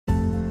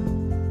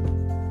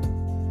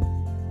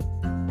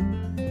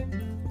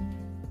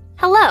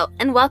Hello,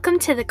 and welcome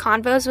to the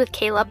Convos with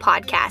Kayla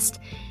podcast.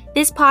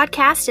 This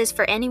podcast is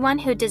for anyone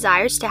who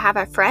desires to have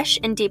a fresh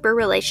and deeper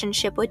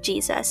relationship with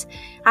Jesus.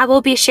 I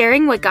will be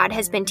sharing what God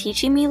has been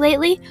teaching me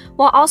lately,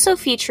 while also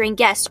featuring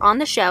guests on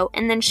the show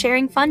and then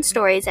sharing fun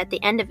stories at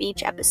the end of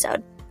each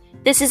episode.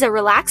 This is a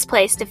relaxed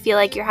place to feel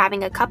like you're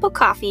having a cup of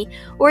coffee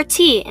or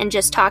tea and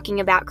just talking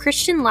about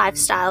Christian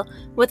lifestyle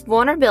with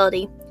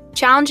vulnerability,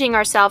 challenging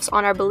ourselves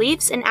on our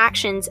beliefs and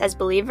actions as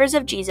believers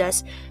of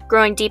Jesus,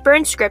 growing deeper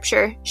in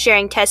Scripture,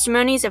 sharing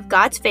testimonies of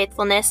God's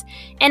faithfulness,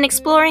 and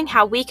exploring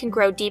how we can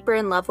grow deeper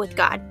in love with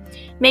God.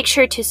 Make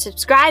sure to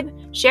subscribe,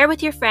 share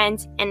with your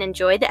friends, and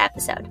enjoy the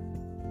episode.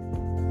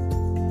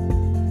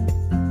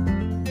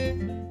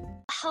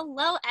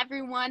 Hello,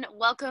 everyone.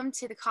 Welcome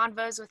to the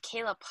Convos with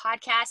Kayla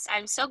podcast.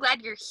 I'm so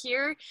glad you're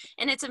here,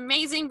 and it's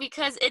amazing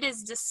because it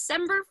is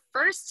December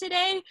 1st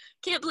today.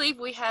 Can't believe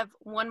we have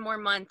one more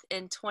month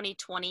in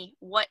 2020.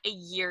 What a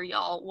year,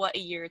 y'all. What a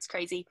year. It's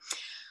crazy.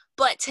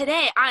 But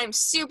today, I'm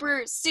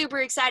super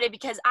excited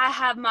because I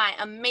have my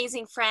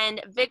amazing friend,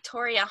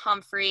 Victoria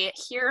Humphrey,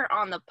 here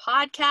on the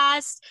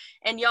podcast.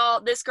 And y'all,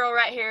 this girl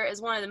right here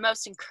is one of the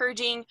most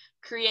encouraging,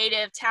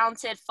 creative,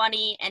 talented,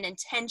 funny, and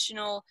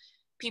intentional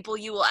people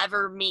you will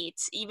ever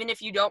meet. Even if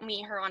you don't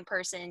meet her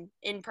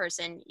in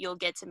person, you'll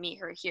get to meet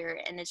her here.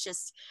 And it's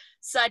just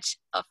such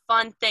a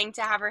fun thing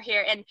to have her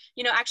here. And,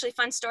 actually,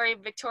 fun story,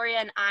 Victoria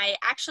and I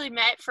actually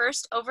met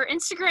first over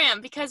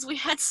Instagram because we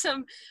had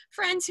some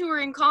friends who were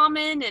in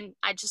common, and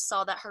I just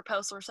saw that her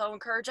posts were so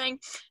encouraging,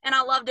 and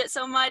I loved it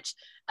so much.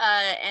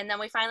 And then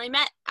we finally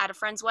met at a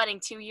friend's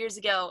wedding 2 years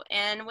ago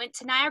and went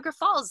to Niagara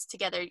Falls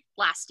together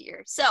last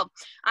year. So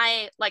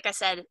like I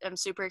said, I'm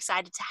super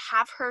excited to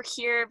have her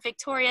here.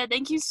 Victoria,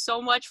 thank you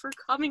so much for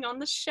coming on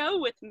the show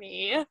with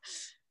me.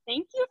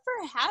 Thank you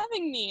for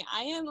having me.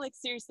 I am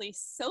seriously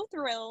so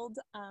thrilled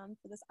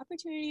for this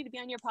opportunity to be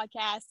on your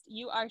podcast.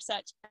 You are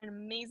such an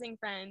amazing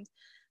friend.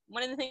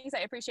 One of the things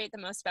I appreciate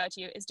the most about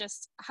you is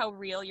just how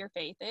real your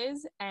faith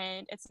is,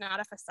 and it's not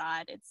a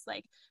facade. It's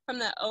from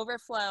the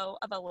overflow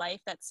of a life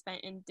that's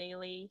spent in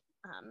daily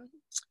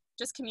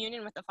just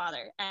communion with the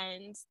Father,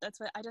 and that's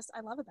what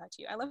I love about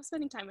you. I love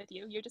spending time with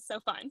you. You're just so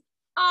fun.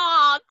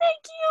 Oh,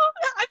 thank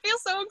you. I feel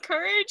so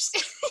encouraged.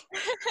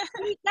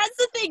 That's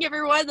the thing,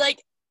 everyone.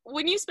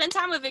 When you spend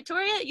time with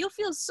Victoria, you'll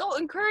feel so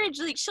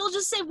encouraged. She'll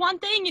just say one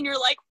thing and you're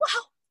like,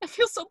 wow, I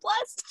feel so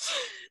blessed.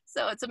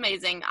 So it's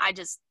amazing. I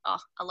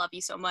love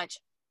you so much.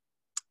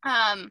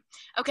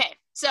 Okay,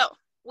 so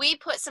we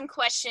put some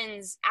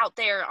questions out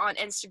there on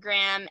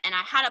Instagram, and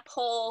I had a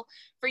poll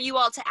for you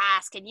all to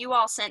ask, and you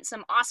all sent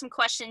some awesome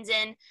questions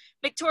in.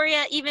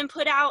 Victoria even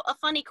put out a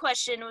funny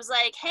question. It was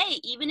like,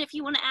 hey, even if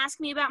you want to ask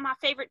me about my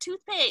favorite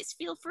toothpaste,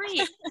 feel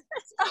free.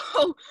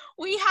 So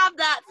we have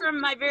that from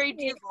my very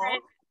dear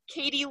friend,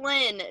 Katie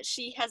Lynn.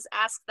 She has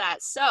asked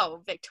that.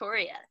 So,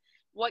 Victoria,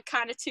 what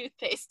kind of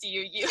toothpaste do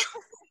you use?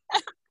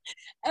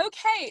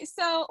 Okay,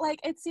 so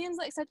it seems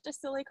like such a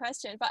silly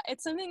question, but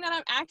it's something that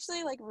I'm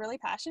actually really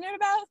passionate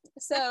about.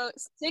 So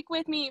stick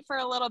with me for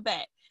a little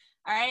bit.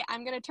 All right,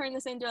 I'm going to turn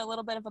this into a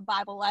little bit of a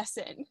Bible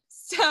lesson.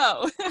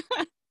 So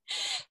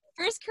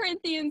 1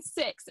 Corinthians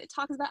 6, it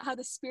talks about how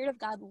the Spirit of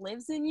God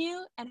lives in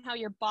you and how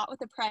you're bought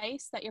with a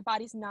price, that your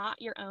body's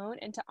not your own,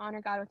 and to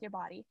honor God with your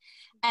body.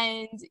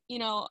 And,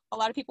 a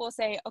lot of people will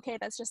say, okay,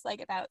 that's just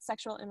about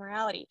sexual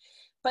immorality.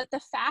 But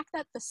the fact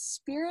that the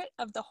Spirit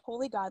of the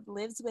Holy God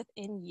lives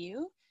within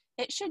you,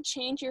 it should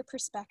change your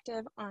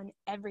perspective on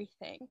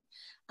everything.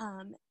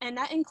 And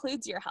that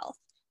includes your health.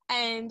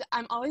 And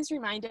I'm always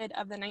reminded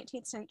of the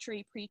 19th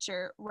century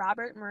preacher,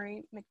 Robert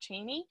Murray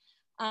McCheyne,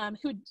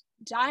 who,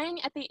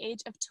 dying at the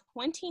age of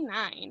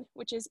 29,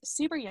 which is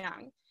super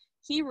young,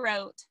 he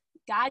wrote,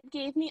 "God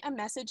gave me a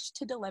message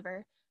to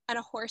deliver and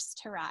a horse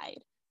to ride.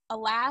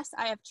 Alas,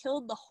 I have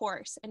killed the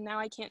horse, and now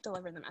I can't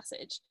deliver the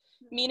message."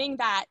 Meaning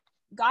that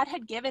God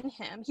had given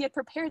him, he had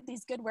prepared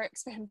these good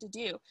works for him to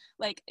do,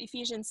 like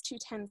Ephesians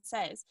 2:10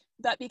 says,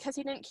 but because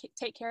he didn't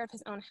take care of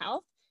his own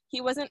health,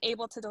 he wasn't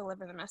able to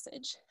deliver the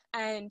message.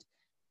 And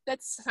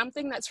that's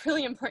something that's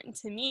really important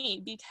to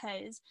me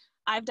because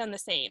I've done the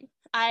same.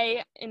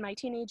 In my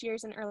teenage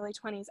years and early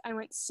 20s, I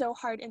went so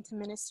hard into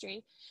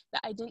ministry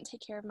that I didn't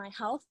take care of my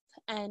health.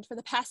 And for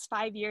the past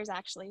 5 years,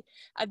 actually,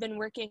 I've been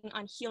working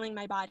on healing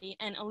my body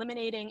and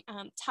eliminating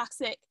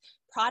toxic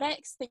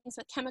products, things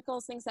with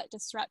chemicals, things that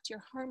disrupt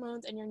your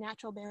hormones and your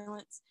natural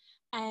balance.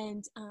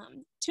 And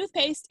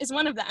toothpaste is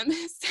one of them.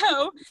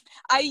 So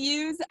I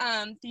use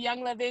the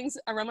Young Living's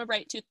Aroma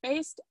Bright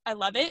toothpaste. I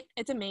love it.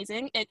 It's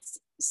amazing. It's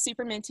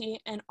super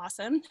minty and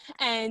awesome.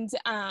 And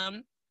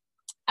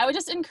I would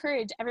just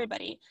encourage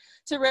everybody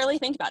to really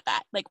think about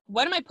that.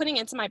 What am I putting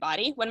into my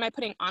body? What am I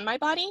putting on my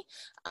body?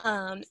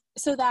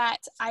 So that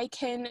I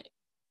can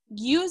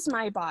use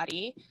my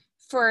body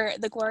for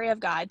the glory of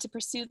God, to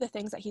pursue the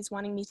things that he's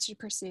wanting me to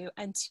pursue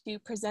and to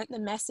present the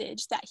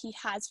message that he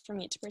has for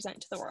me to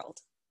present to the world.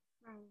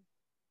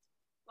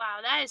 Wow,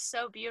 that is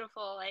so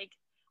beautiful.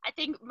 I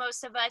think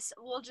most of us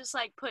will just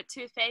put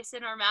toothpaste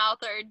in our mouth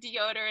or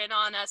deodorant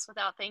on us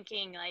without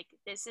thinking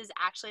this is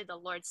actually the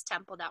Lord's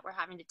temple that we're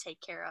having to take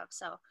care of.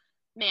 So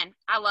Man,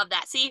 I love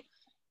that. See,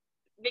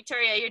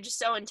 Victoria, you're just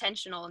so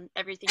intentional in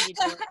everything you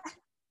do.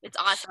 It's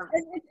awesome.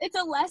 It's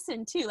a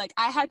lesson too. Like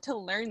I had to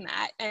learn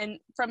that, and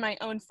from my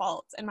own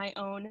faults and my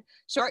own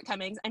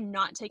shortcomings, and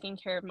not taking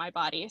care of my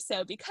body.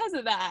 So because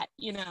of that,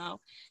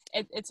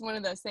 it's one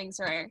of those things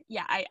where,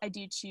 yeah, I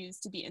do choose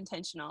to be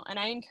intentional, and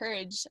I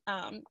encourage,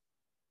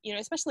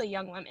 especially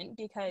young women,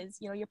 because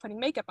you're putting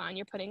makeup on,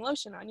 you're putting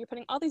lotion on, you're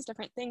putting all these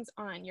different things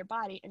on your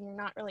body, and you're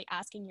not really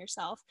asking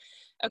yourself,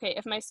 okay,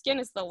 if my skin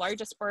is the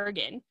largest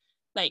organ,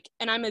 like,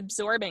 and I'm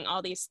absorbing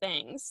all these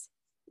things,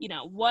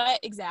 what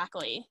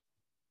exactly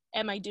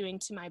am I doing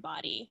to my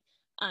body,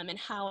 and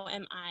how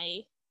am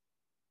I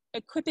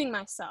equipping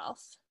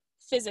myself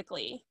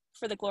physically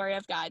for the glory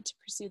of God to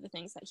pursue the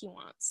things that he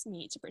wants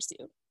me to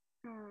pursue.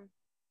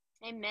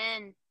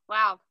 Amen.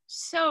 Wow,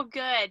 so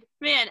good.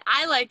 Man,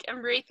 I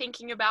am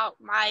rethinking about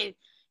my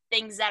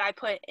things that I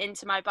put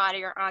into my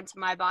body or onto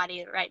my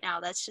body right now.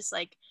 That's just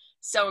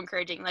so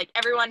encouraging.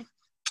 Everyone,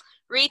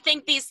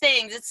 rethink these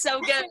things. It's so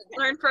good.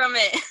 Learn from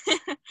it.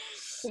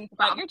 Think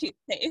about your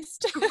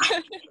toothpaste.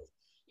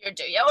 Your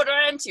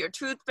deodorant, your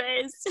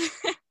toothpaste.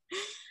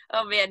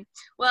 Oh man.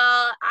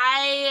 Well,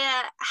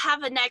 I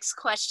have a next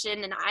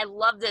question, and I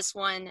love this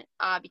one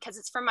because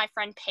it's from my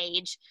friend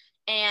Paige.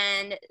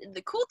 And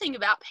the cool thing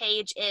about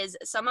Paige is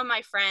some of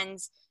my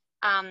friends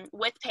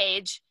with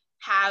Paige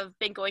have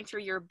been going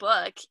through your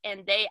book,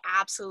 and they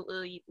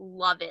absolutely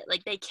love it.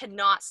 They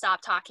cannot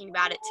stop talking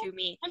about it to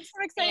me. I'm so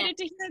excited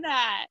to hear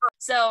that.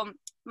 So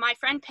my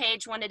friend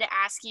Paige wanted to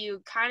ask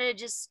you kind of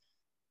just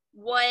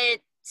what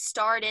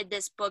started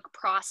this book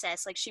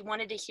process. She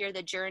wanted to hear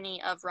the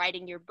journey of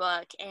writing your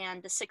book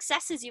and the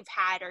successes you've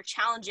had, or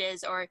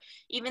challenges, or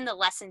even the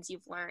lessons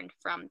you've learned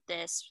from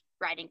this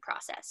writing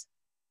process.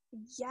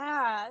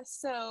 Yeah,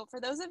 so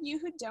for those of you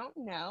who don't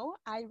know,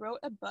 I wrote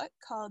a book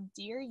called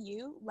Dear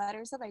You,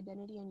 Letters of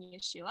Identity in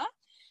Yeshua,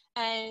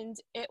 and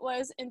it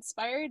was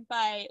inspired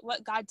by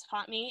what God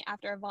taught me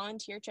after a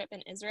volunteer trip in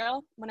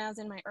Israel when I was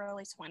in my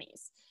early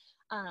 20s.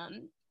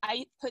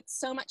 I put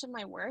so much of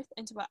my worth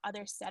into what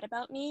others said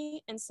about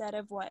me instead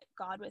of what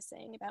God was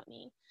saying about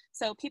me.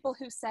 So people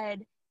who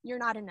said, you're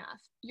not enough,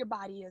 your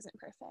body isn't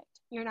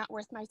perfect, you're not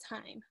worth my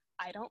time,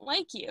 I don't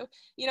like you,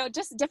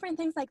 just different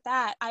things like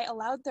that. I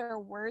allowed their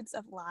words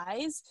of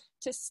lies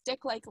to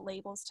stick like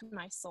labels to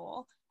my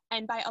soul.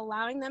 And by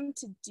allowing them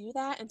to do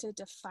that and to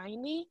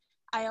define me,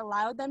 I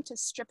allowed them to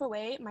strip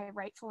away my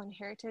rightful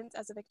inheritance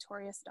as a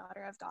victorious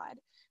daughter of God.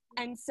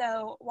 And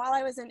so while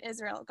I was in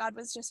Israel, God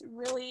was just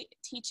really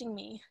teaching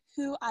me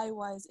who I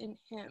was in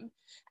him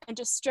and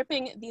just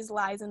stripping these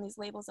lies and these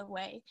labels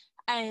away.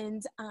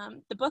 And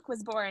the book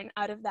was born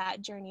out of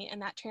that journey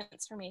and that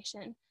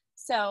transformation.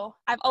 So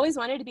I've always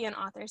wanted to be an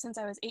author since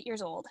I was 8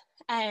 years old.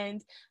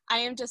 And I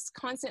am just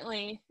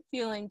constantly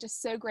feeling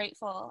just so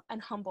grateful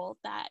and humbled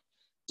that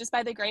just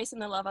by the grace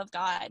and the love of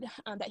God,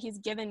 that he's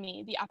given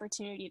me the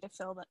opportunity to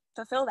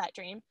fulfill that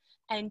dream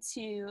and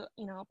to,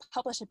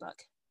 publish a book.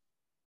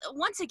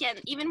 Once again,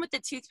 even with the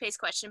toothpaste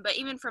question, but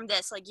even from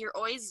this, you're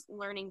always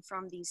learning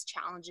from these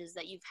challenges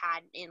that you've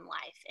had in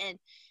life. And,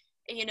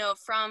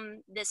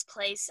 from this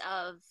place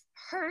of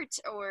hurt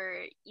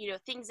or,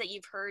 things that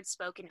you've heard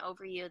spoken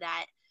over you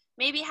that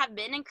maybe have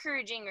been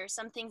encouraging, or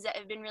some things that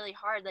have been really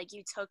hard,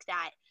 you took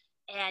that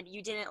and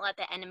you didn't let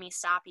the enemy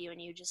stop you,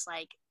 and you just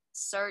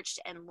searched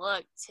and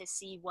looked to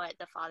see what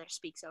the Father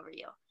speaks over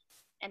you.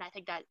 And I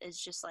think that is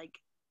just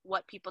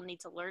what people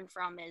need to learn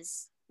from,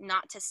 is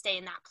not to stay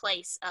in that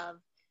place of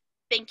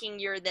thinking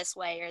you're this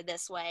way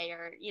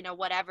or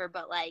whatever,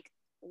 but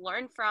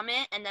learn from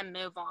it and then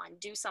move on,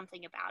 do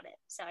something about it.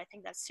 So I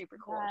think that's super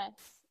cool. Yes.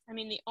 I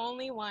mean, the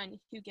only one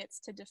who gets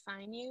to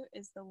define you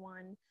is the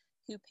one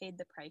who paid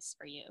the price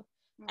for you.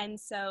 And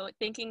so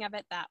thinking of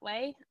it that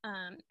way,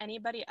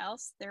 anybody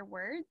else, their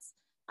words,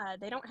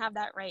 they don't have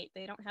that right.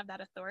 They don't have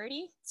that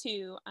authority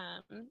to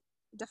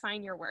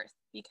define your worth,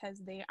 because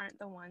they aren't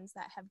the ones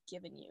that have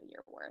given you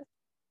your worth.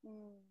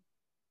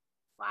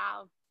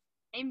 Wow.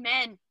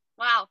 Amen.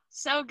 Wow.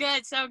 So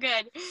good. So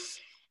good.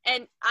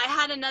 And I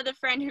had another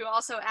friend who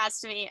also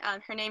asked me,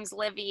 her name's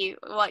Livy,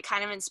 what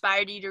kind of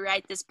inspired you to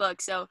write this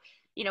book? So,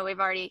 we've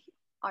already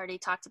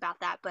talked about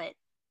that, but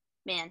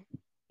man,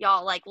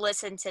 y'all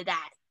listen to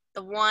that.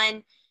 The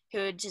one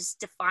who just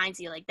defines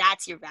you,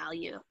 that's your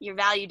value. Your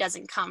value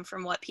doesn't come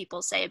from what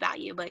people say about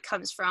you, but it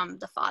comes from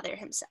the Father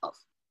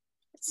himself.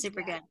 It's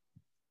super good.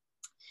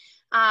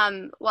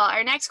 Well,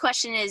 our next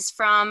question is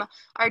from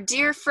our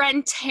dear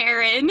friend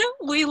Taryn.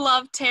 We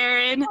love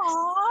Taryn.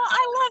 Aw,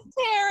 I love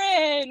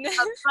Taryn.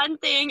 A fun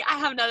thing, I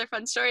have another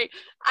fun story.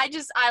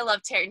 I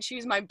love Taryn. She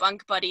was my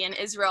bunk buddy in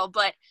Israel,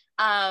 but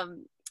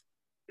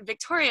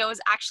Victoria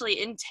was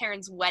actually in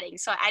Taryn's wedding.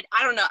 So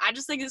I don't know. I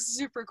just think it's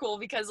super cool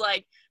because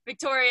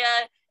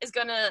Victoria is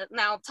gonna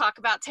now talk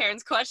about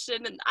Taryn's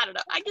question, and I don't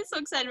know. I get so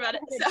excited about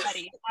it. So.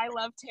 I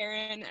love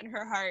Taryn and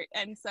her heart,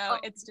 and so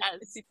it's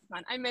super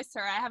fun. I miss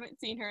her. I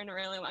haven't seen her in a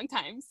really long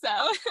time. So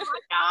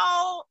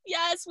oh,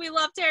 yes, we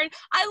love Taryn.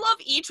 I love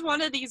each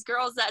one of these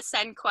girls that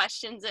send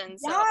questions in.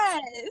 So.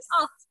 Yes.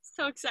 Oh,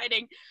 so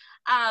exciting.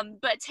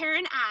 But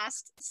Taryn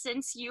asked,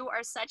 since you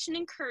are such an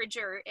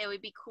encourager, it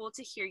would be cool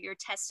to hear your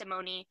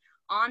testimony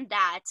on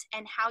that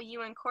and how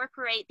you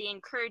incorporate the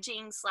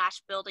encouraging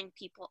 / building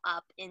people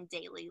up in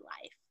daily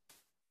life.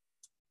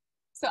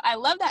 So I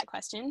love that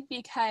question,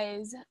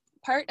 because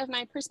part of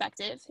my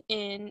perspective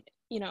in,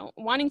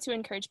 wanting to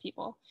encourage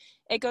people,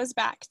 it goes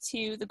back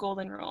to the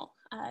golden rule,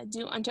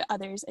 do unto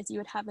others as you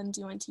would have them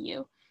do unto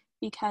you.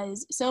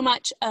 Because so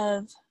much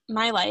of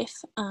my life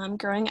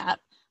growing up,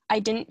 I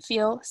didn't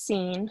feel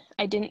seen,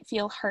 I didn't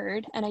feel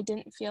heard, and I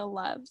didn't feel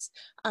loved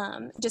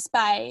just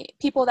by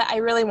people that I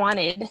really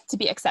wanted to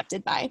be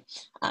accepted by.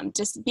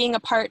 Just being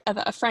a part of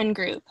a friend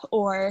group,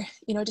 or,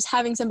 just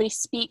having somebody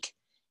speak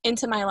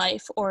into my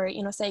life, or,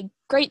 say,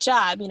 great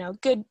job,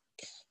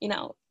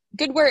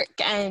 good work,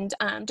 and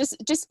just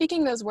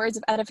speaking those words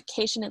of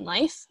edification in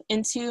life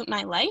into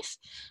my life.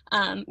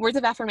 Words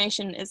of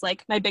affirmation is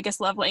like my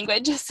biggest love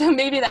language, so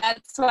maybe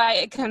that's why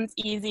it comes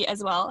easy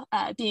as well,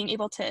 being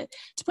able to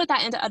put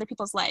that into other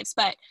people's lives.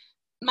 But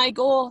my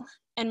goal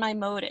and my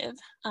motive,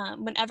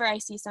 whenever I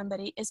see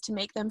somebody, is to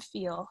make them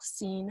feel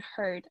seen,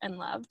 heard, and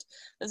loved.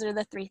 Those are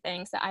the three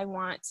things that I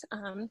want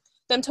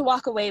them to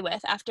walk away with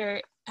after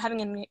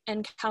having an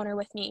encounter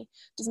with me.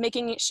 Just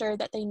making sure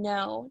that they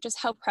know just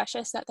how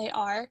precious that they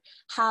are,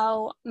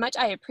 how much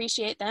I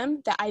appreciate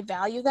them, that I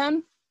value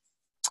them,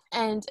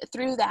 and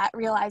through that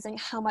realizing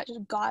how much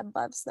God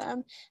loves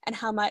them and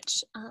how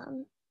much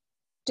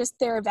just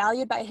they're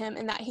valued by him,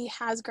 and that he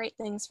has great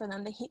things for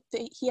them,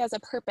 that he has a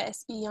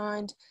purpose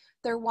beyond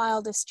their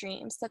wildest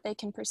dreams that they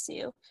can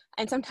pursue.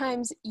 And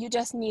sometimes you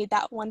just need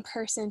that one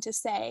person to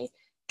say,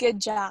 good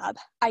job,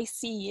 I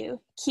see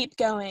you, keep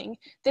going.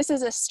 This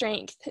is a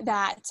strength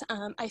that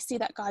I see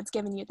that God's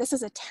given you. This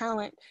is a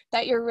talent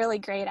that you're really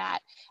great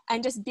at.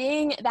 And just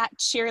being that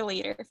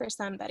cheerleader for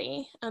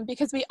somebody,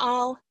 because we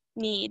all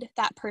need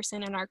that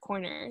person in our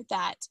corner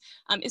that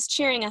is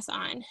cheering us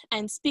on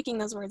and speaking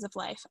those words of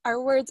life.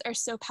 Our words are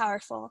so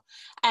powerful,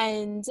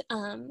 and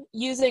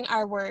using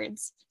our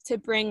words to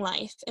bring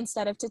life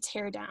instead of to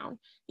tear down.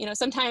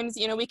 Sometimes,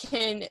 we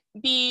can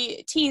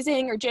be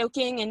teasing or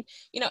joking, and,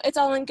 it's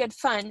all in good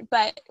fun,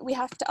 but we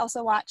have to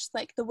also watch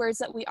like the words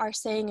that we are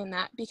saying in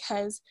that,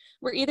 because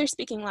we're either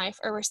speaking life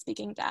or we're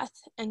speaking death.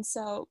 And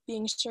so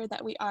being sure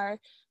that we are,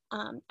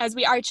 as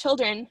we are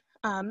children,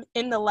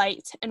 in the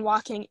light and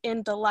walking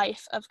in the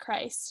life of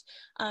Christ,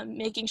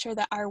 making sure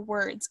that our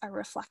words are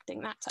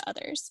reflecting that to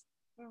others.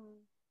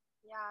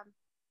 Yeah.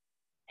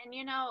 And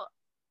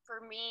for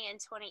me in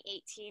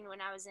 2018,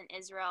 when I was in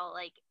Israel,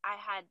 like I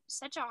had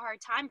such a hard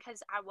time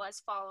because I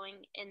was following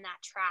in that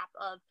trap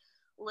of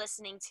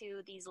listening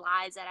to these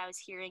lies that I was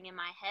hearing in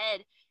my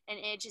head. And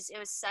it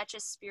was such a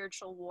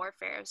spiritual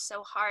warfare. It was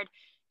so hard.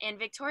 And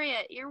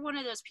Victoria, you're one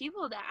of those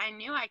people that I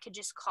knew I could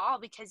just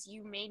call, because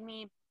you made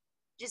me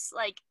just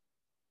like,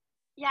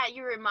 yeah,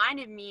 you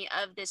reminded me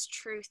of this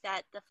truth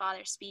that the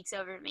Father speaks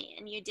over me,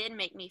 and you did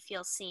make me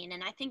feel seen.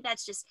 And I think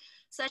that's just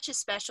such a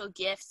special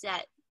gift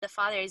that the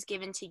Father has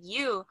given to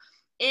you,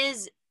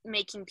 is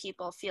making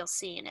people feel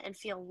seen and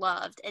feel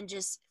loved and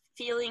just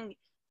feeling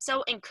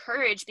so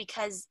encouraged,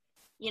 because,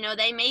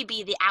 they may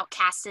be the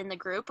outcast in the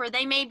group, or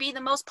they may be the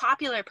most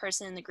popular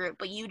person in the group,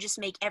 but you just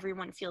make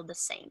everyone feel the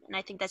same. And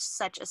I think that's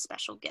such a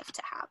special gift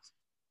to have.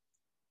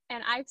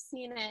 And I've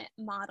seen it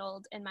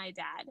modeled in my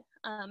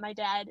dad. My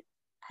dad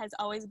has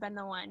always been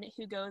the one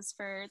who goes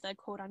for the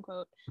quote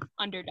unquote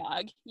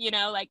underdog,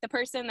 like the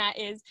person that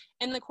is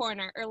in the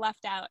corner or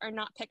left out or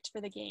not picked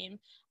for the game.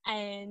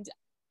 And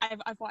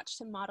I've watched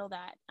him model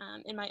that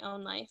in my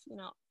own life,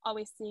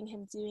 always seeing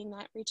him doing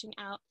that, reaching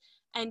out,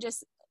 and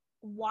just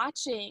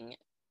watching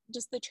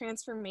just the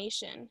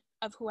transformation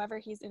of whoever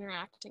he's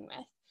interacting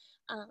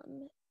with.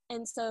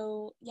 And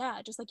so,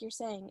 yeah, just like you're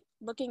saying,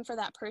 looking for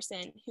that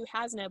person who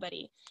has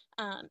nobody,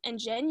 and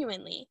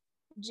genuinely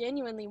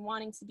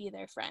wanting to be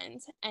their friend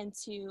and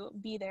to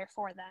be there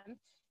for them.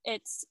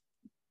 It's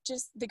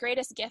just the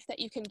greatest gift that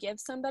you can give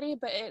somebody,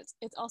 but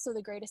it's also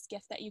the greatest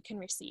gift that you can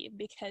receive,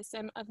 because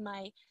some of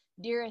my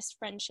dearest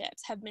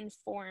friendships have been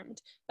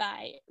formed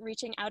by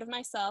reaching out of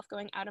myself,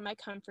 going out of my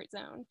comfort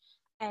zone,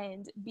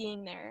 and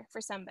being there for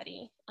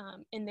somebody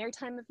in their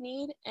time of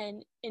need,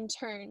 and in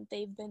turn,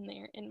 they've been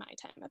there in my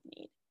time of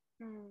need.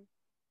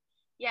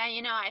 Yeah,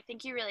 I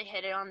think you really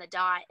hit it on the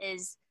dot,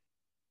 is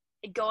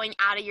going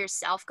out of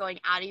yourself, going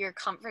out of your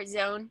comfort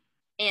zone,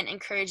 and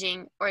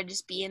encouraging or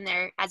just being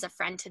there as a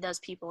friend to those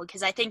people.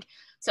 Because I think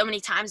so many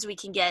times we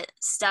can get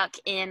stuck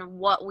in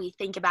what we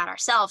think about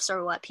ourselves,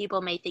 or what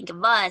people may think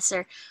of us,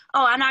 or,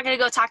 oh, I'm not going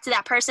to go talk to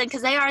that person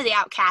because they are the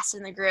outcast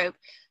in the group.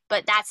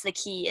 But that's the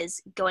key,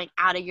 is going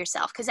out of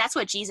yourself, because that's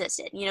what Jesus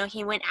did.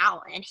 He went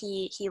out and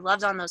he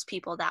loved on those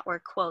people that were,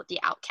 quote, the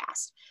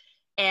outcast.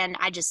 And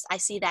I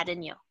see that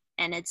in you,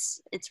 and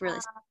it's really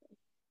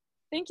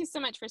Thank you so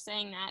much for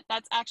saying that.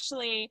 That's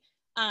actually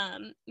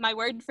my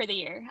word for the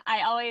year.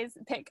 I always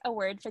pick a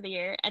word for the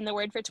year, and the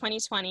word for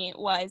 2020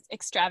 was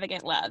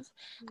extravagant love.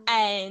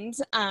 And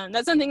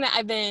that's something that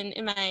I've been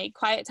in my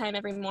quiet time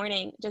every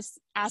morning, just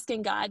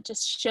asking God,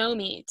 just show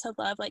me to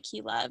love like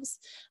he loves,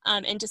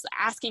 and just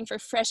asking for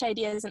fresh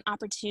ideas and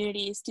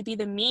opportunities to be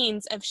the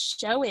means of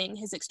showing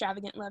his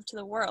extravagant love to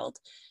the world.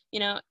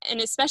 And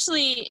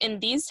especially in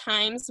these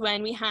times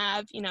when we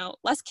have,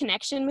 less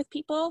connection with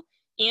people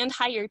and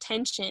higher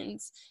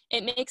tensions,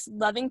 it makes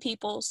loving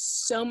people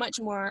so much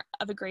more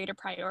of a greater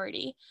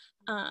priority.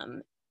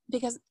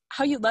 Because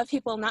how you love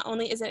people not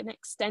only is it an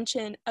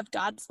extension of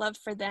God's love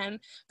for them,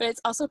 but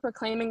it's also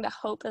proclaiming the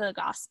hope of the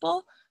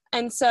gospel.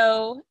 And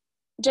so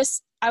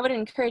I would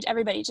encourage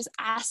everybody, just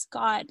ask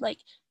God, like,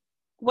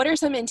 what are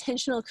some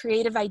intentional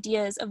creative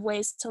ideas of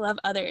ways to love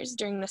others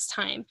during this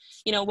time,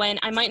 when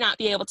I might not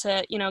be able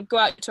to, go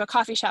out to a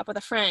coffee shop with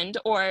a friend,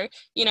 or,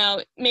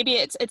 maybe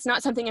it's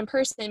not something in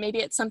person, maybe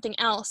it's something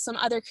else, some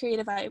other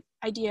creative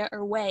idea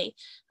or way.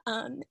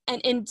 And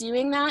in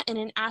doing that and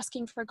in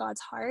asking for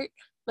God's heart,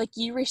 like,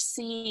 you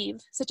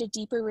receive such a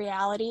deeper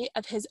reality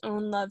of his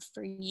own love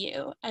for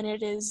you. And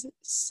it is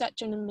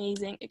such an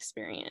amazing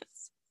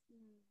experience.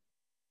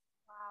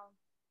 Wow.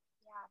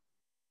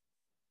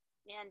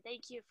 Yeah. Man,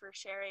 thank you for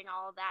sharing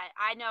all of that.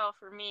 I know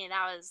for me,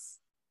 that was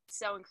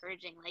so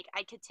encouraging. Like,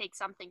 I could take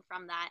something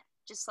from that.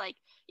 Just like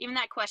even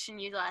that question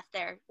you left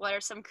there. What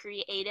are some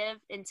creative,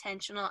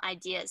 intentional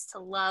ideas to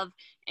love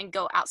and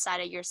go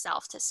outside of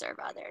yourself to serve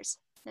others?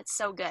 That's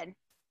so good.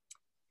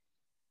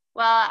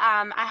 Well,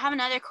 I have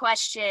another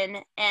question,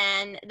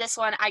 and this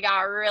one I got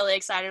really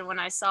excited when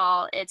I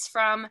saw. It's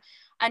from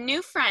a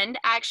new friend,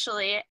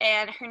 actually,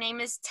 and her name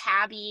is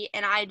Tabby,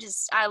 and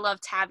I love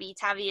Tabby.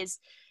 Tabby is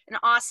an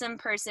awesome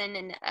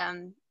person,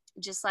 and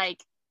just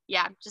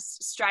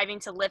striving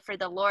to live for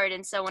the Lord.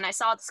 And so when I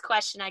saw this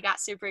question, I got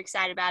super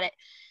excited about it.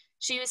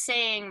 She was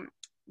saying,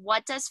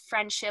 what does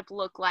friendship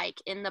look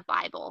like in the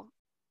Bible?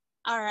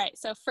 All right,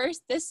 so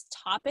first, this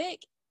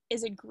topic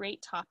is a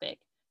great topic,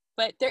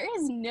 but there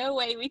is no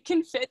way we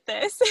can fit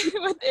this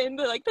within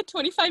the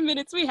 25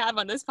 minutes we have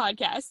on this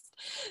podcast.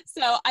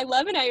 So I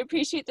love and I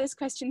appreciate this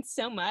question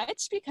so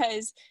much,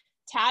 because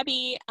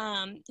Tabby,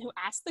 who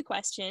asked the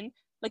question,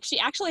 she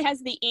actually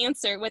has the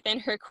answer within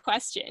her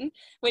question,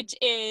 which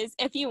is,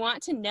 if you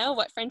want to know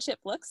what friendship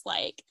looks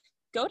like,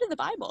 go to the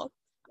Bible.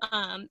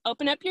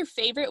 Open up your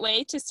favorite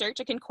way to search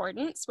a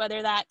concordance,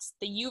 whether that's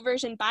the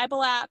YouVersion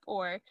Bible app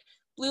or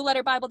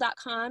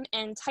blueletterbible.com,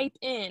 and type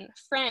in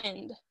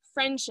friend,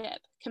 friendship,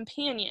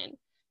 companion.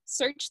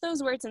 Search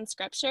those words in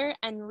scripture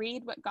and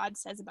read what God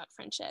says about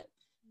friendship.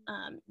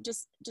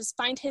 Just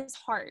find his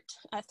heart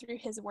through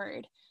his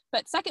word.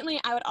 But secondly,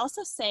 I would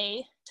also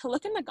say to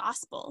look in the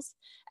Gospels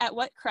at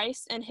what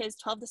Christ and his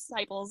 12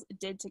 disciples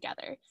did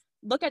together.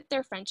 Look at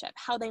their friendship,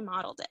 how they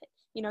modeled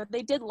it.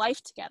 They did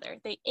life together,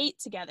 they ate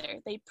together,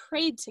 they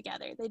prayed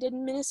together, they did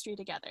ministry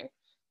together.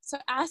 So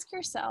ask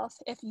yourself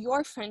if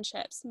your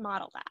friendships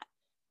model that.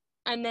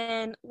 And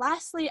then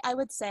lastly, I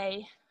would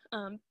say,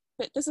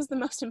 but this is the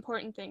most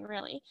important thing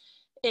really,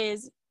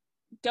 is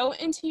go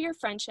into your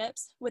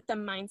friendships with the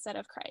mindset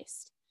of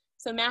Christ.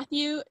 So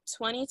Matthew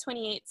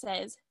 20:28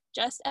 says,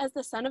 just as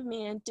the Son of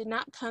Man did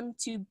not come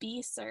to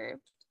be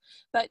served,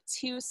 but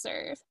to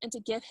serve and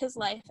to give his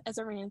life as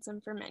a ransom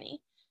for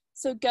many.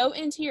 So go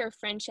into your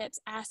friendships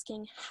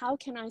asking, how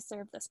can I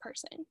serve this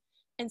person?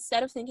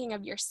 Instead of thinking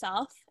of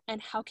yourself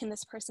and how can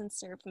this person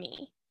serve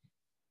me?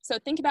 So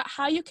think about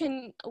how you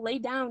can lay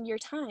down your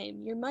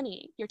time, your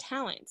money, your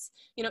talents,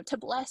 to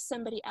bless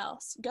somebody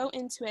else. Go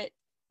into it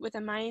with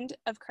a mind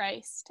of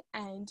Christ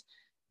and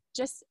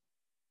just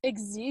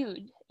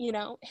exude,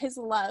 his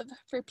love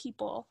for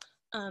people,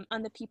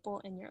 on the people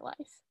in your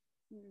life.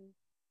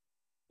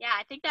 Yeah,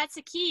 I think that's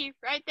the key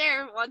right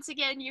there. Once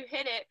again, you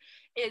hit it,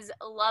 is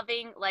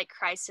loving like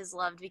Christ has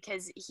loved,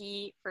 because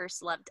he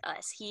first loved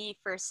us. He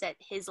first set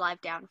his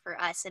life down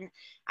for us. And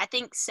I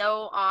think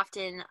so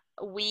often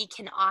we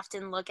can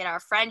often look at our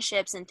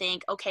friendships and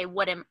think, okay,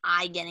 what am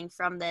I getting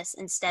from this?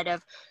 Instead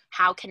of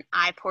how can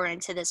I pour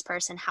into this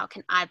person? How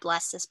can I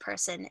bless this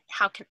person?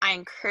 How can I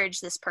encourage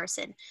this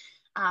person?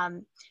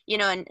 And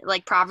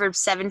like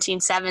Proverbs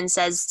 17:7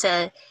 says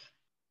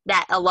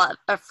that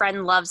a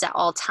friend loves at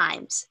all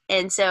times.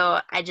 And so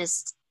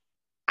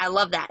I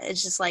love that.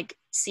 It's just like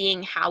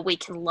seeing how we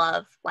can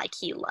love like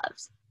he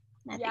loves.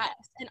 Yes,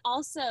 and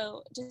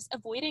also just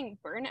avoiding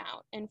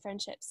burnout in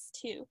friendships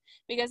too,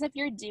 because if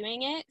you're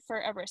doing it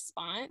for a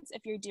response,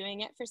 if you're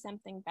doing it for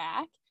something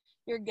back,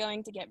 you're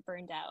going to get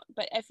burned out.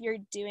 But if you're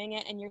doing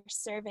it and you're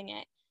serving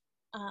it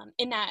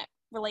in that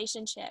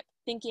relationship,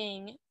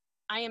 thinking,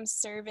 I am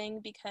serving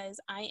because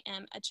I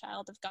am a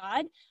child of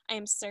God, I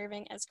am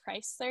serving as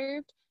Christ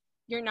served,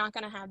 you're not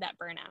going to have that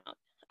burnout.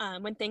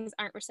 When things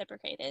aren't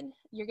reciprocated,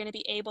 you're going to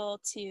be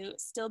able to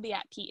still be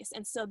at peace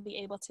and still be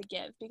able to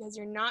give, because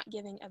you're not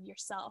giving of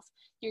yourself.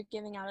 You're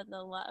giving out of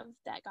the love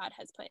that God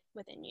has put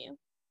within you.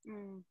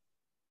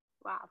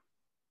 Wow.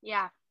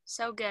 Yeah,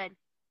 so good.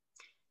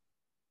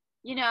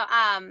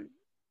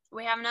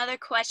 We have another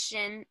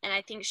question, and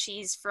I think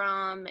she's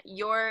from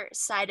your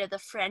side of the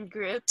friend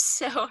group.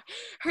 So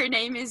her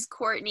name is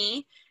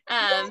Courtney.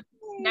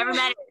 Never Yay!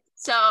 met her.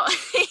 So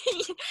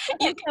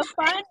Okay, so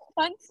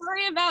fun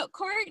story about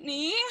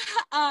Courtney.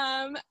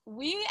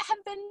 We have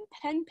been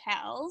pen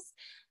pals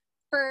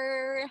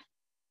for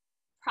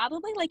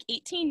probably like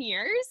 18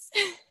 years.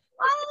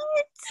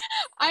 what?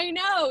 I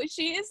know.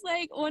 She is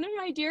like one of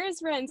my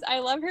dearest friends. I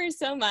love her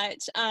so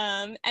much.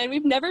 And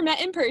we've never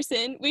met in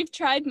person. We've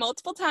tried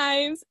multiple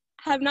times,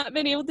 have not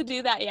been able to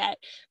do that yet.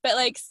 But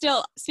like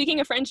still, speaking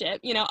of friendship,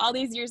 you know, all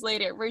these years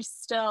later, we're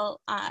still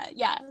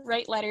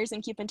write letters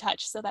and keep in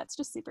touch. So that's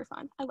just super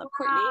fun. I love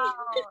Courtney. Wow.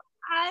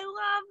 I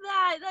love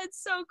that.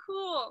 That's so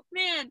cool.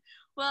 Man.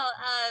 Well,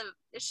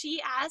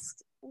 she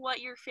asked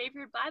what your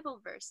favorite Bible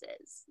verse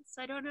is.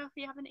 So I don't know if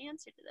you have an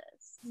answer to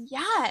this.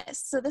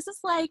 Yes. So this is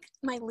like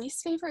my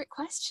least favorite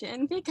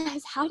question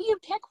because how do you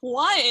pick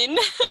one?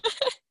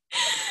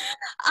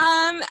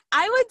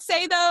 I would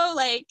say though,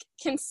 like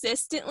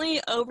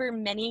consistently over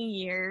many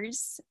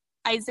years,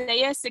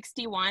 Isaiah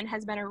 61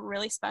 has been a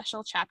really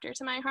special chapter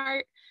to my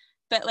heart,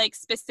 but like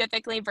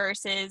specifically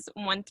verses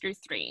 1 through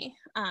 3.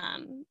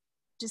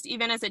 Just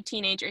even as a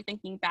teenager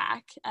thinking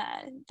back,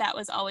 that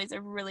was always a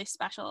really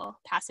special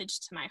passage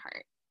to my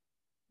heart.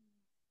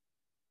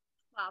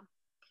 Wow.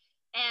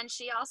 And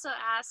she also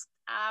asked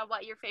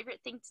what your favorite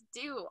thing to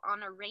do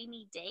on a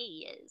rainy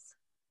day is.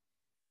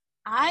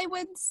 I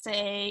would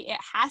say it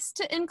has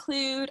to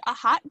include a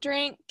hot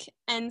drink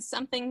and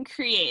something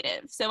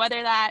creative. So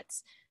whether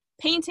that's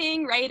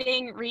painting,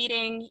 writing,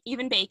 reading,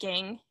 even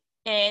baking,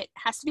 it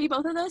has to be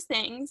both of those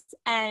things.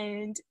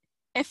 And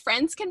if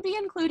friends can be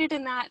included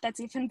in that,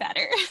 that's even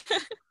better.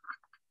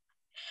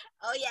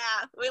 Oh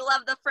yeah, we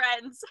love the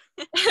friends.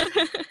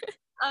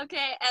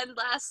 Okay, and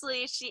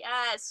lastly, she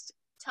asked,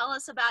 tell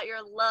us about your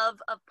love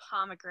of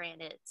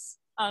pomegranates.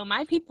 Oh,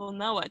 my people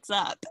know what's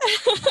up.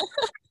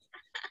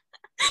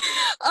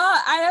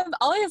 I have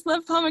always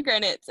loved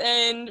pomegranates,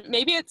 and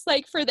maybe it's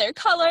like for their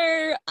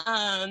color,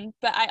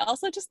 but I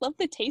also just love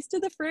the taste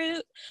of the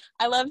fruit.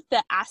 I love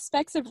the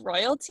aspects of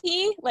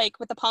royalty, like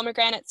with the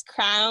pomegranate's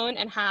crown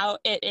and how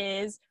it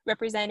is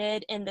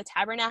represented in the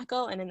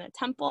tabernacle and in the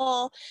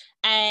temple.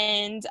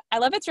 And I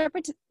love its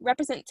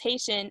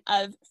representation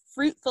of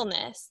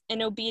fruitfulness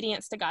and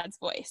obedience to God's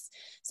voice.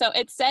 So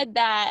it's said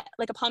that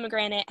like a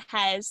pomegranate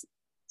has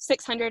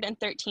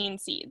 613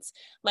 seeds,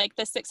 like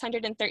the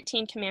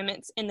 613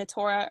 commandments in the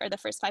Torah or the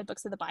first 5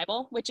 books of the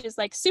Bible, which is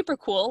like super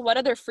cool. What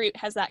other fruit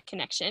has that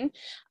connection?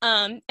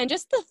 And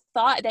just the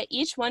thought that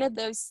each one of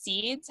those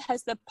seeds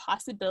has the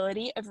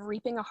possibility of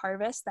reaping a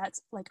harvest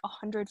that's like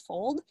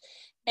 100-fold.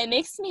 It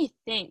makes me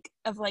think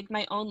of like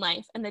my own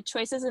life, and the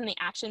choices and the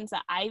actions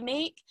that I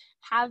make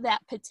have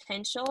that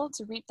potential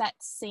to reap that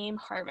same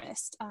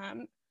harvest.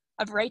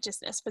 Of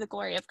righteousness for the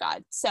glory of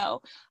God.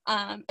 So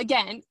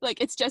again,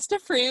 like it's just a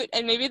fruit,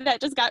 and maybe that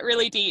just got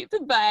really deep,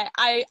 but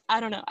I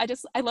don't know.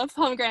 I love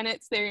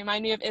pomegranates. They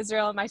remind me of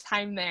Israel, my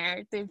time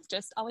there. They've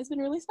just always been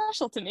really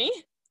special to me.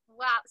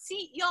 Wow.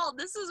 See, y'all,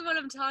 this is what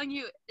I'm telling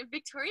you.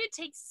 Victoria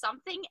takes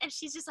something and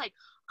she's just like,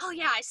 oh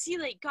yeah, I see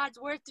like God's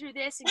word through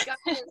this, and God,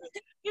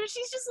 you know,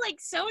 she's just like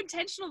so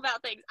intentional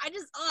about things. I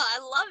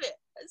love it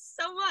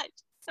so much.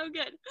 So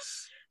good.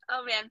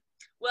 Oh man.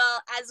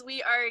 Well, as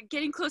we are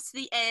getting close to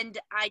the end,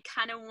 I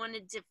kind of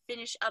wanted to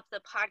finish up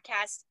the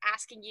podcast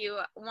asking you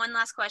one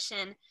last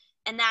question,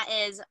 and that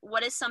is,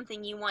 what is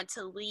something you want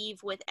to leave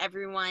with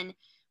everyone,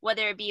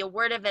 whether it be a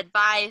word of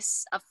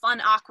advice, a fun,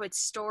 awkward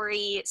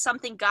story,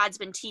 something God's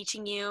been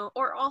teaching you,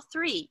 or all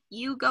three?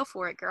 You go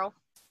for it, girl.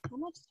 How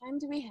much time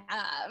do we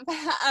have?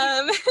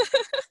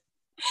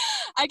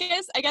 I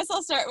guess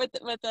I'll start with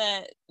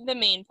the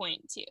main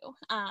point too.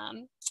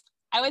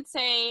 I would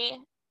say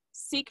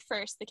seek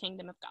first the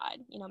kingdom of God,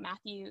 you know,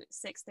 Matthew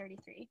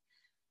 6:33,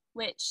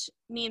 which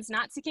means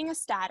not seeking a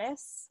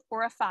status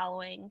or a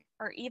following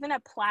or even a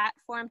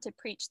platform to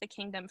preach the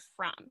kingdom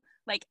from.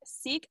 Like,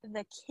 seek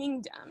the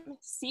kingdom,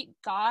 seek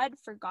God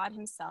for God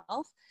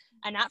himself,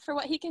 and not for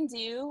what he can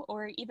do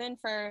or even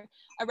for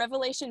a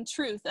revelation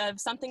truth of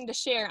something to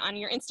share on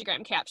your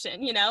Instagram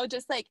caption, you know,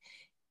 just like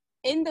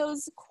in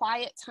those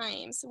quiet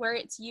times where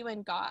it's you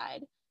and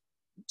God,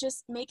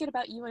 just make it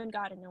about you and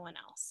God and no one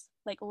else.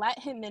 Like, let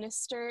him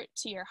minister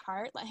to your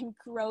heart. Let him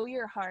grow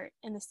your heart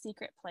in the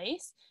secret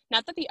place.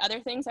 Not that the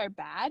other things are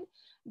bad,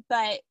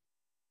 but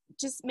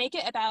just make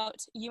it about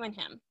you and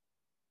him.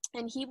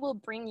 And he will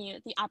bring you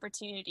the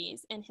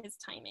opportunities in his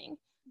timing.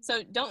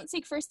 So don't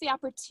seek first the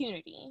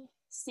opportunity.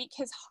 Seek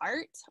his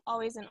heart,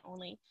 always and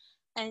only,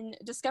 and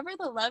discover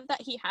the love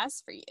that he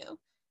has for you.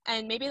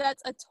 And maybe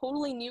that's a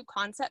totally new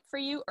concept for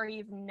you, or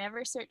you've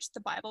never searched the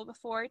Bible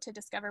before to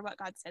discover what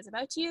God says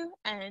about you.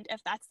 And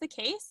if that's the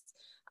case,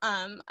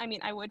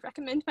 I would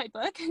recommend my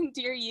book,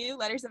 Dear You,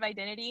 Letters of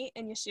Identity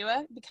in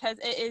Yeshua, because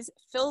it is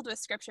filled with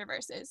scripture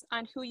verses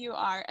on who you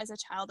are as a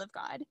child of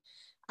God.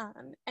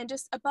 And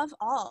just above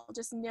all,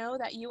 just know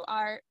that you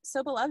are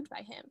so beloved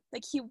by him.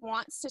 Like, he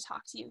wants to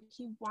talk to you.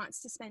 He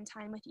wants to spend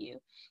time with you.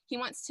 He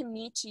wants to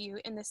meet you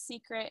in the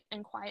secret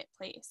and quiet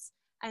place.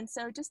 And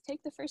so just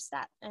take the first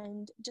step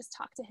and just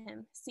talk to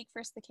him. Seek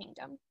first the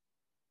kingdom.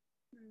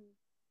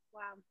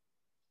 Wow.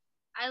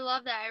 I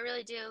love that. I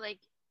really do. Like,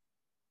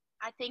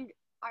 I think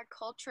our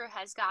culture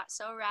has got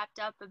so wrapped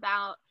up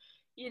about,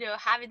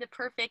 having the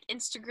perfect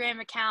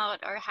Instagram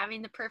account or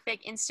having the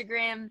perfect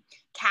Instagram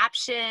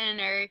caption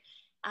or,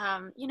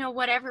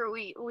 whatever.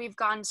 We've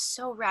gone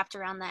so wrapped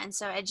around that. And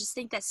so I just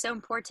think that's so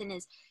important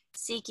is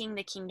seeking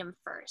the kingdom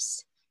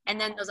first. And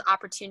then those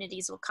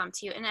opportunities will come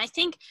to you. And I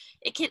think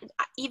it can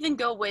even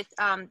go with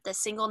the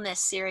singleness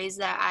series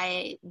that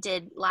I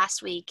did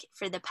last week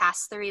for the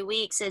past 3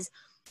 weeks is,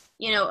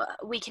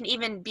 we can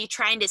even be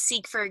trying to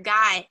seek for a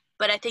guy,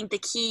 but I think the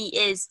key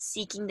is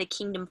seeking the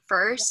kingdom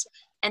first.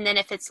 And then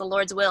if it's the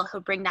Lord's will, he'll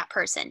bring that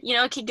person.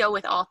 It could go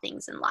with all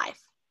things in life.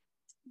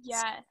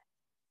 Yeah.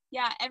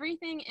 Yeah.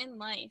 Everything in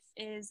life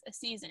is a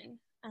season.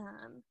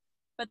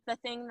 But the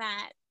thing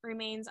that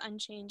remains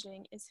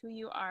unchanging is who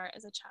you are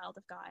as a child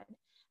of God.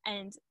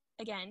 And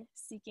again,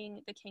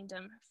 seeking the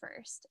kingdom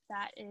first.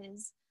 That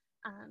is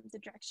the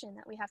direction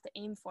that we have to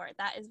aim for.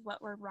 That is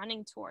what we're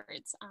running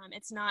towards.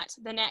 It's not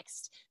the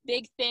next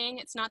big thing.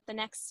 It's not the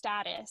next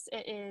status.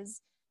 It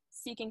is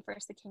seeking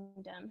first the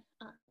kingdom,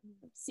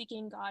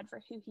 seeking God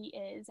for who he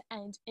is.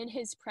 And in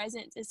his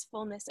presence is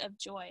fullness of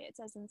joy, it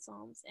says in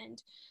Psalms.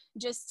 And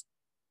just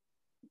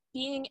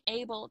being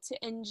able to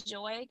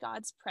enjoy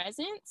God's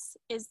presence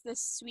is the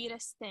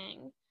sweetest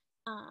thing,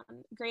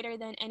 greater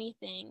than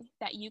anything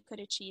that you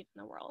could achieve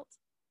in the world.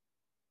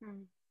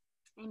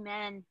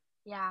 Amen.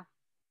 Yeah.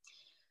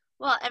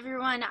 Well,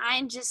 everyone,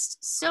 I'm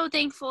just so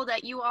thankful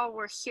that you all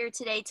were here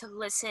today to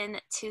listen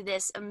to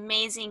this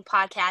amazing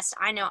podcast.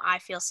 I know I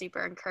feel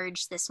super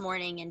encouraged this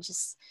morning, and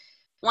just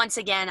once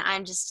again,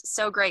 I'm just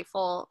so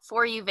grateful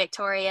for you,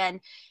 Victoria. And,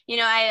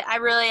 I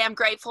really am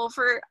grateful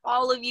for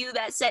all of you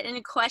that sent in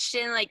a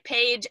question, like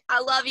Paige,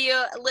 I love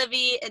you,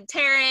 Livy and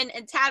Taryn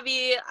and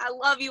Tabby, I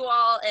love you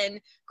all.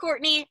 And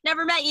Courtney,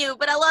 never met you,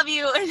 but I love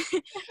you.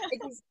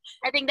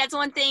 I think that's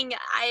one thing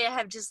I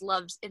have just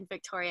loved in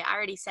Victoria. I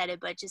already said it,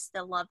 but just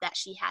the love that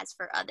she has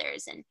for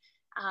others. And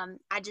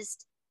I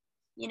just,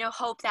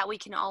 hope that we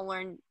can all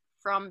learn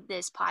from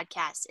this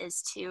podcast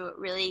is to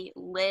really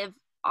live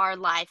our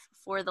life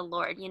for the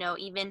Lord,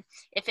 even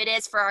if it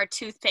is for our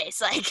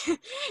toothpaste, like,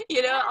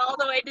 all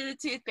the way to the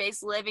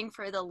toothpaste, living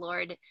for the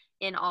Lord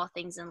in all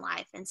things in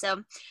life. And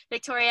so,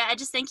 Victoria, I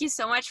just thank you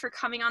so much for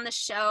coming on the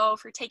show,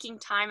 for taking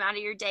time out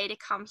of your day to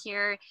come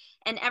here.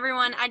 And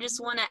everyone, I just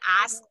want to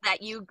ask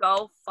that you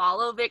go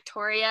follow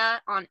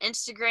Victoria on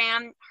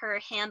Instagram. Her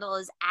handle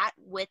is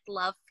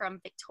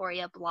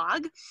 @withlove_from_Victoria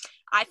blog.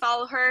 I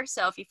follow her,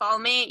 so if you follow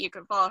me, you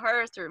can follow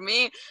her through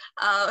me.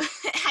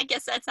 I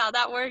guess that's how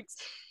that works.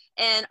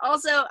 And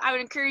also, I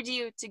would encourage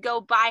you to go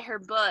buy her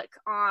book.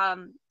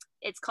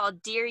 It's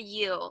called Dear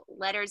You,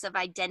 Letters of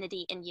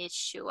Identity in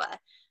Yeshua.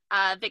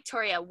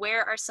 Victoria,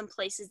 where are some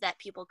places that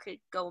people could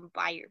go and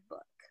buy your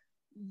book?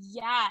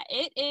 Yeah,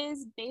 it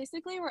is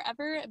basically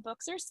wherever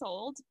books are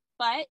sold.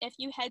 But if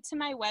you head to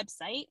my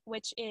website,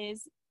 which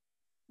is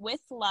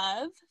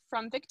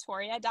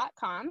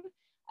withlovefromvictoria.com,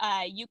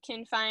 you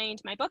can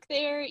find my book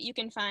there. You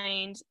can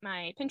find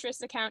my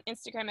Pinterest account,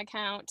 Instagram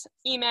account,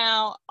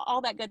 email,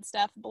 all that good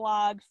stuff,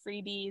 blog,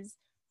 freebies,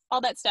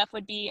 all that stuff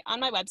would be on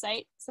my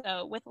website.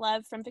 So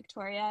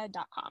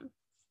withlovefromvictoria.com.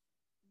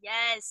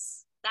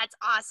 Yes, that's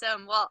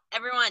awesome. Well,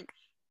 everyone,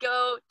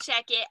 go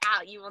check it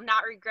out. You will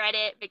not regret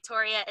it.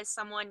 Victoria is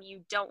someone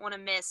you don't want to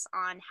miss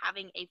on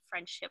having a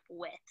friendship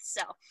with.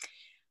 So,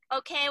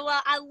 okay,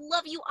 well, I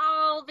love you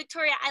all.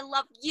 Victoria, I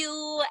love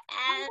you.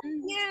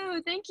 And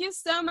Thank you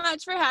so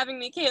much for having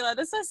me, Kayla.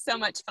 This was so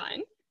much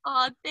fun.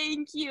 Oh,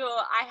 thank you.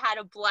 I had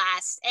a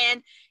blast.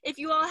 And if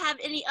you all have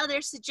any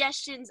other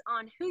suggestions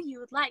on who you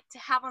would like to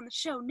have on the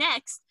show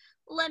next,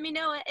 let me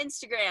know at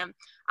Instagram.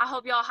 I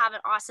hope you all have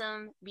an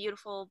awesome,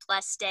 beautiful,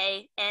 blessed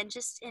day, and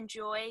just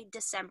enjoy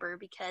December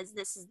because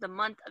this is the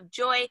month of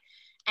joy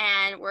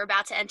and we're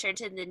about to enter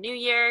into the new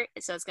year.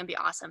 So it's going to be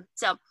awesome.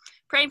 So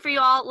praying for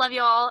you all, love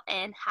you all,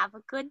 and have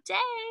a good day.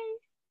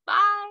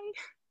 Bye.